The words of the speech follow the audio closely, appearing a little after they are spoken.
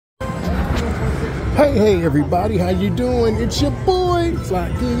Hey everybody, how you doing? It's your boy,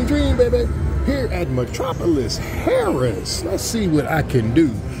 Sly King Dream, baby, here at Metropolis Harris. Let's see what I can do.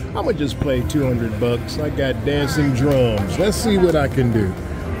 I'm gonna just play 200 bucks. I got dancing drums. Let's see what I can do.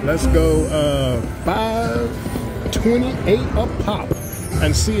 Let's go 528 a pop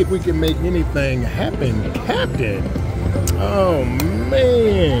and see if we can make anything happen, Captain. Oh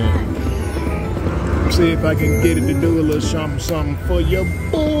man. See if I can get it to do a little something for your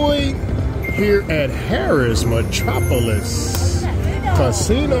boy here at Harris Metropolis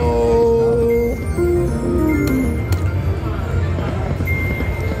Casino.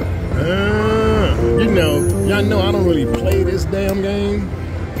 Y'all know I don't really play this damn game.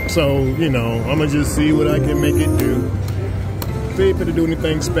 So, I'm gonna just see what I can make it do. See if it'll do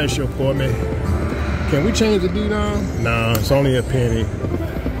anything special for me. Can we change the D down? Nah, it's only a penny.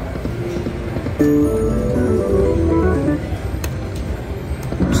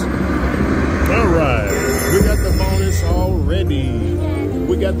 Alright, we got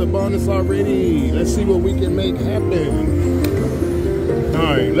the bonus already. Let's see what we can make happen.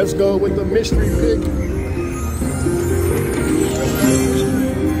 Alright, let's go with the mystery pick.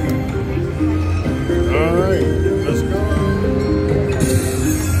 Alright, let's go.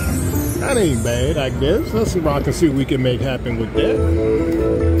 That ain't bad, I guess. Let's see if I can see what we can make happen with that.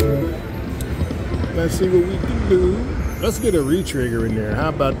 Let's see what we can do. Let's get a re-trigger in there. How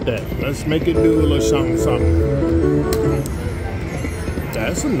about that? Let's make it do a little something.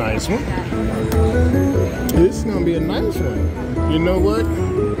 That's a nice one. This is gonna be a nice one. You know what?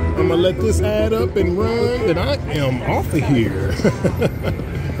 I'm gonna let this add up and run, and I am off of here.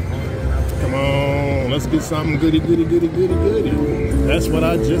 Come on, let's get something goody. That's what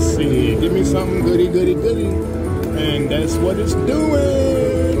I just said. Give me something goody. And that's what it's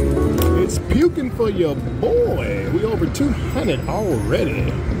doing. It's puking for your boy. We over 200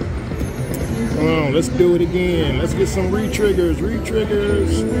 already. Come on, let's do it again. Let's get some re-triggers.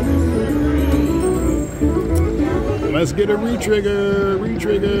 Let's get a re-trigger.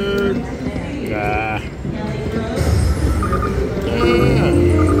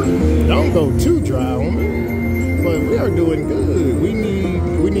 Don't go too dry on me. But we are doing good. We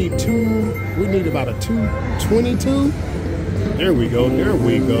need about a 222. There we go.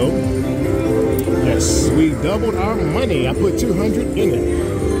 Yes, we doubled our money. I put 200 in it.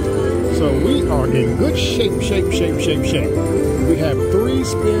 So we are in good shape. We have 3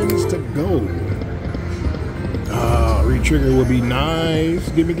 spins to go. Re-trigger will be nice.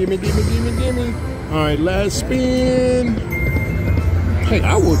 Gimme. All right, last spin. Hey,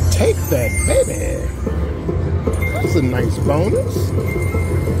 I will take that, baby. That's a nice bonus.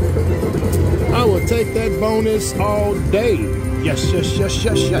 I will take that bonus all day. Yes.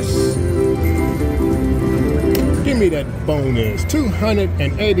 Give me that bonus.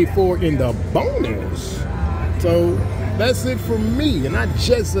 284 in the bonus. So that's it for me. And I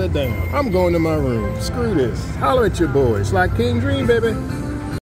just sat down. I'm going to my room. Screw this. Holler at your boy. It's like King Dream, baby.